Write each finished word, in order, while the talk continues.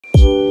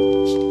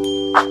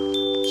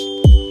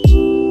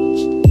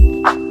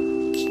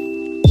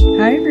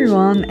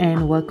everyone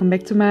and welcome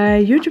back to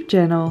my YouTube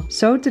channel.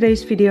 So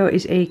today's video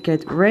is a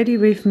get ready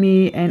with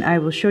me and I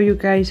will show you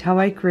guys how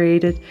I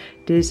created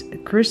this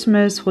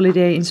Christmas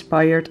holiday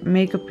inspired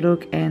makeup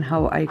look and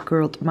how I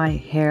curled my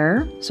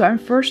hair. So I'm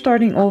first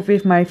starting off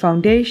with my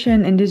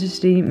foundation and this is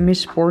the Miss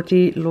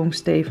Sporty Long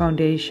Stay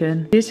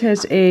foundation. This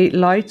has a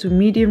light to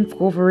medium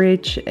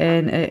coverage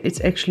and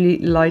it's actually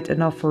light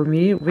enough for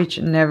me, which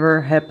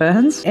never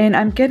happens. And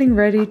I'm getting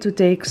ready to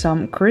take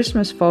some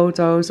Christmas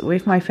photos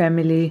with my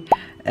family.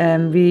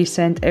 We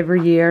send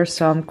every year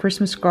some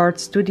Christmas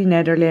cards to the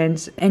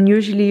Netherlands and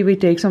usually we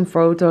take some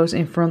photos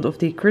in front of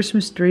the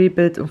Christmas tree,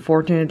 but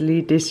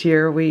unfortunately this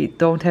year we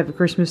don't have a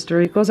Christmas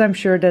tree because I'm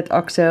sure that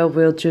Aksel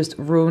will just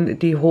ruin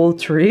the whole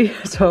tree.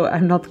 So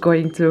I'm not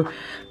going to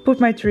put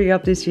my tree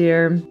up this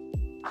year.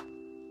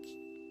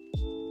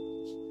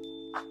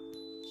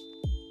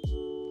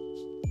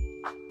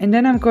 And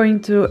then I'm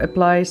going to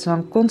apply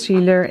some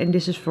concealer and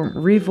this is from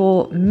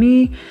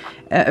RevolMe,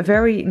 a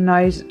very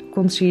nice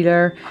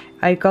concealer.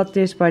 I got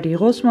this by the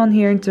Rossmann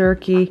here in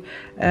Turkey.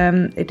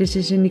 This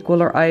is in the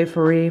color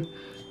Ivory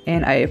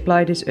and I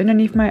apply this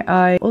underneath my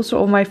eye,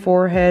 also on my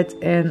forehead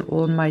and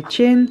on my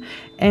chin,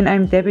 and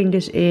I'm dabbing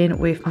this in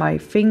with my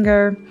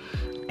finger.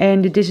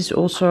 And this is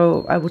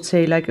also, I would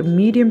say, like a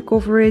medium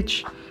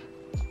coverage.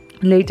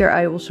 Later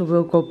I also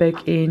will go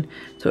back in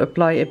to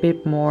apply a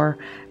bit more.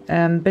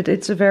 But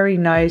it's a very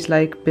nice,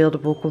 like,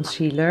 buildable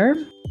concealer.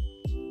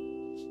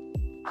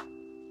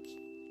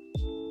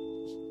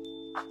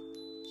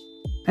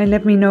 And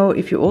let me know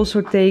if you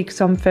also take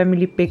some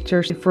family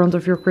pictures in front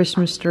of your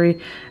Christmas tree.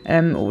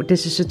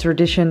 This is a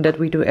tradition that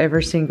we do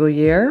every single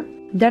year.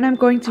 Then I'm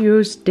going to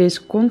use this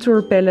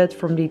contour palette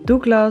from the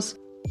Douglas.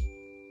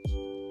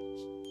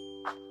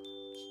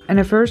 And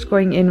I'm first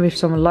going in with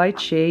some light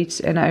shades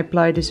and I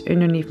apply this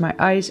underneath my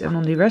eyes and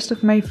on the rest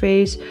of my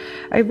face.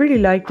 I really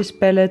like this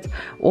palette,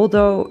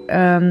 although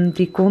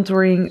the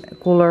contouring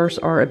colors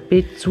are a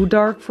bit too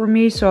dark for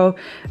me, so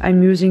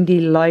I'm using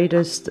the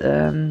lightest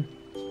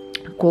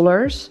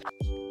colors.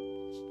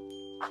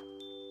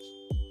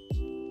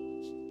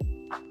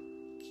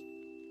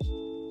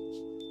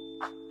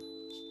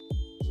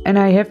 And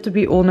I have to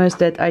be honest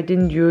that I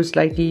didn't use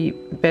like the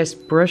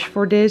best brush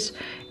for this.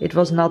 It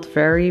was not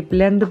very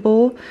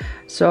blendable.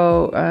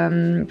 So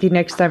the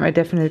next time I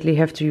definitely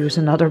have to use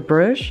another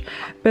brush.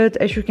 But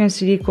as you can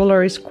see, the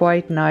color is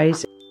quite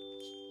nice.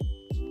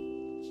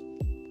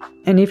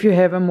 And if you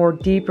have a more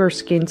deeper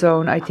skin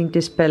tone, I think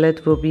this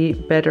palette will be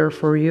better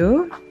for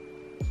you.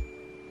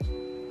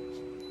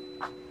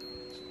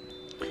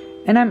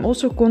 And I'm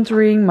also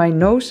contouring my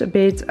nose a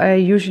bit. I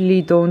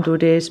usually don't do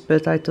this,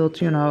 but I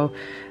thought, you know,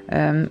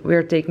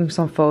 we're taking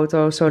some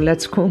photos, so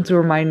let's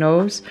contour my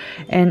nose.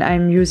 And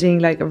I'm using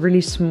like a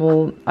really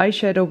small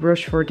eyeshadow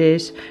brush for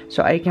this,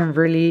 so I can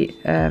really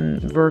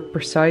work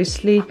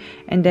precisely.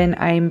 And then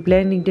I'm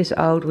blending this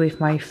out with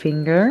my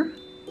finger.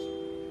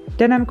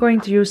 Then I'm going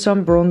to use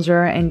some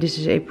bronzer, and this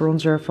is a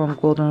bronzer from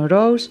Golden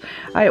Rose.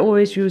 I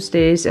always use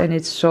this and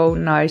it's so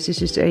nice.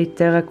 This is a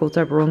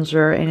terracotta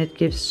bronzer and it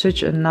gives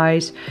such a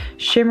nice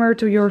shimmer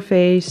to your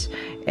face.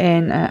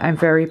 And I'm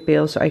very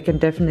pale, so I can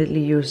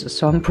definitely use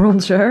some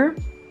bronzer.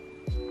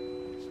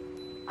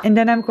 And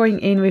then I'm going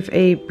in with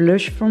a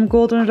blush from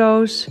Golden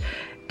Rose.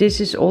 This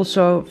is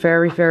also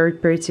very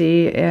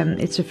pretty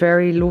and it's a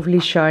very lovely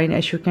shine,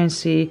 as you can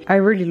see. I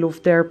really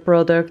love their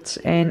products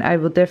and I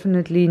will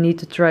definitely need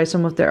to try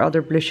some of their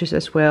other blushes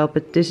as well,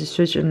 but this is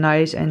such a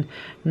nice and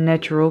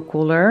natural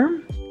color.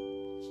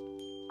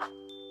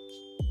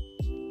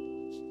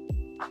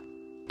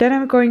 Then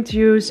I'm going to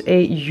use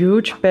a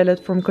huge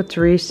palette from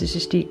Catrice. This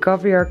is the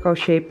Caviar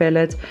Crochet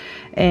palette.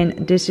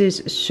 And this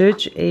is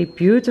such a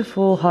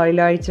beautiful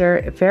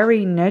highlighter.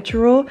 Very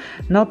natural.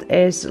 Not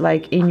as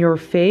like in your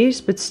face,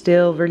 but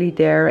still really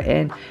there.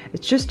 And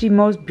it's just the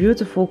most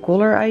beautiful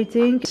color, I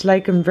think. It's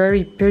like a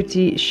very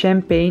pretty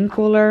champagne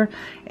color.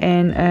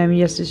 And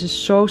yes, this is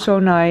so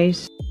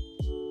nice.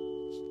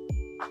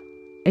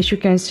 As you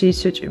can see,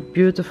 such a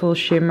beautiful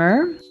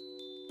shimmer.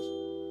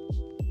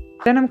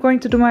 Then I'm going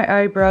to do my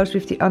eyebrows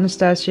with the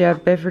Anastasia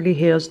Beverly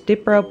Hills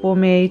Dip Brow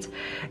Pomade.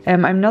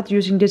 I'm not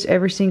using this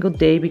every single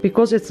day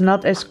because it's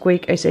not as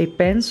quick as a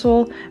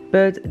pencil,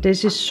 but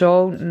this is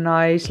so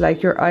nice.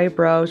 Like your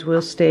eyebrows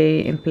will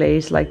stay in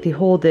place like the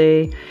whole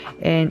day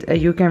and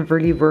you can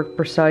really work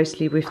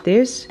precisely with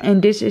this.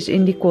 And this is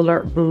in the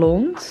color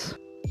Blonde.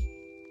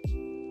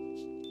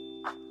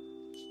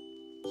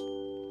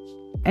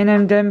 And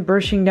I'm then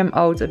brushing them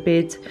out a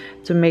bit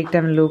to make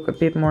them look a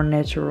bit more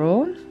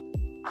natural.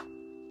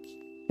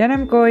 Then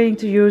I'm going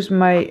to use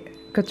my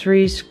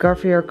Catrice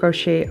Caviar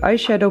Crochet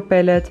eyeshadow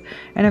palette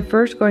and I'm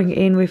first going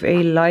in with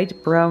a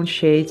light brown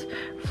shade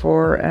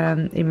for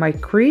in my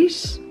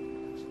crease.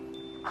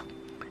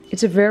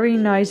 It's a very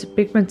nice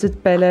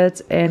pigmented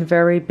palette and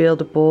very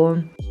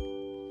buildable.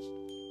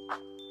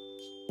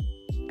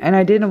 And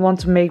I didn't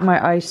want to make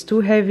my eyes too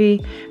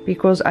heavy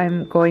because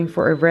I'm going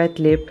for a red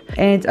lip.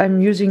 And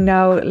I'm using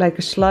now like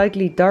a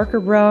slightly darker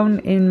brown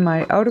in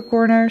my outer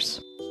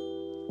corners.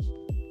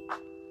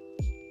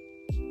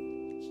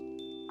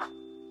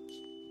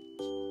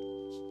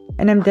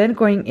 And I'm then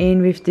going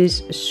in with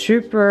this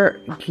super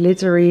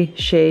glittery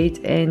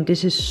shade, and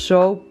this is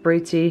so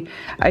pretty.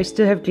 I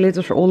still have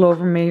glitters all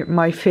over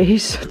my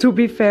face, to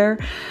be fair.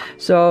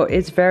 So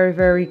it's very,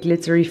 very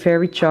glittery,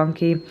 very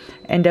chunky.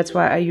 And that's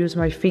why I use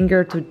my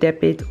finger to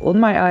dab it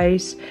on my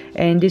eyes.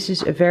 And this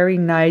is a very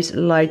nice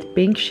light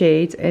pink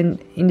shade.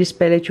 And in this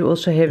palette you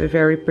also have a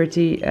very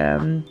pretty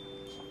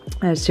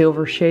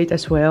silver shade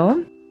as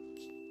well.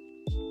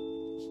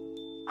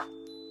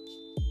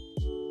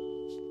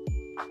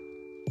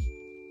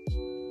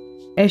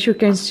 As you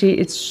can see,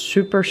 it's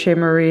super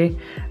shimmery.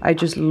 I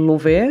just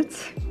love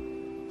it.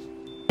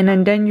 And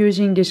I'm then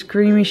using this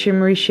creamy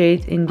shimmery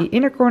shade in the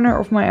inner corner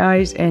of my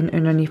eyes and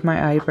underneath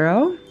my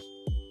eyebrow.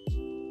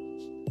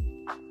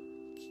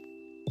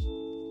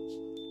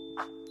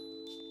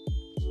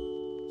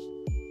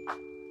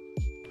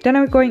 Then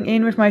I'm going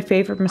in with my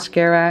favorite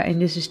mascara,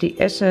 and this is the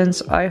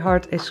Essence I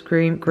Heart Ice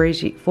Cream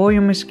Crazy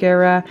Volume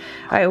Mascara.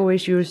 I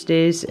always use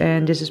this,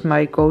 and this is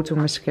my go-to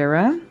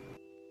mascara.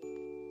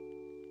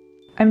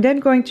 I'm then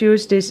going to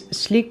use this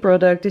sleek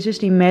product. This is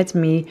the Matte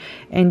Me,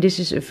 and this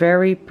is a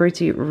very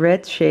pretty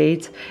red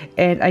shade.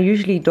 And I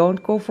usually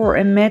don't go for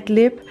a matte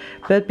lip,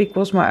 but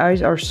because my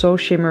eyes are so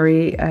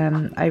shimmery,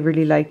 I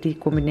really like the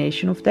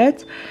combination of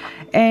that.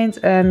 And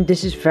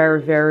this is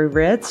very, very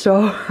red,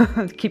 so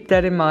keep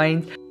that in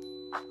mind.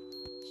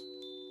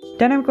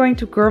 Then I'm going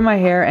to curl my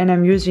hair, and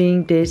I'm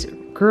using this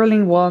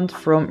curling wand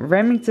from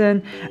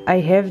Remington. I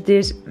have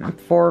this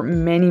for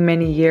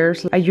many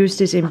years. I used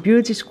this in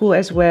beauty school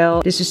as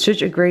well. This is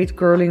such a great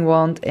curling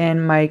wand,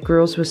 and my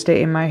curls will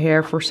stay in my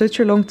hair for such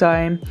a long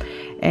time.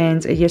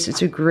 And yes,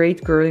 it's a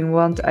great curling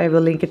wand. I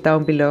will link it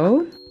down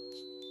below.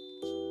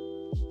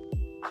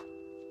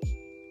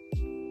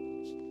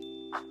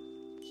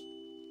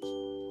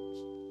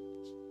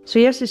 So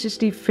yes, this is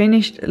the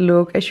finished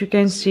look. As you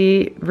can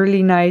see,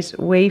 really nice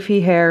wavy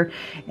hair.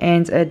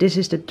 And this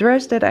is the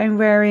dress that I'm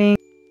wearing.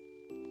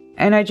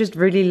 And I just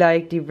really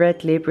like the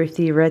red lip with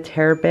the red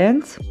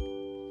hairband.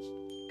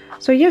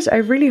 So yes, I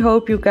really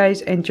hope you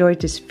guys enjoyed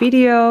this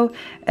video.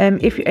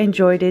 If you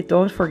enjoyed it,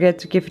 don't forget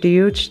to give it a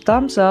huge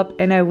thumbs up.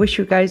 And I wish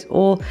you guys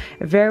all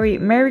a very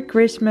Merry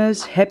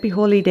Christmas, Happy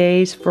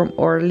Holidays from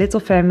our little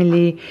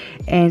family.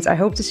 And I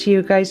hope to see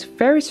you guys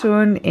very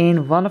soon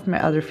in one of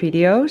my other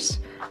videos.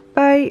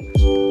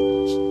 Bye!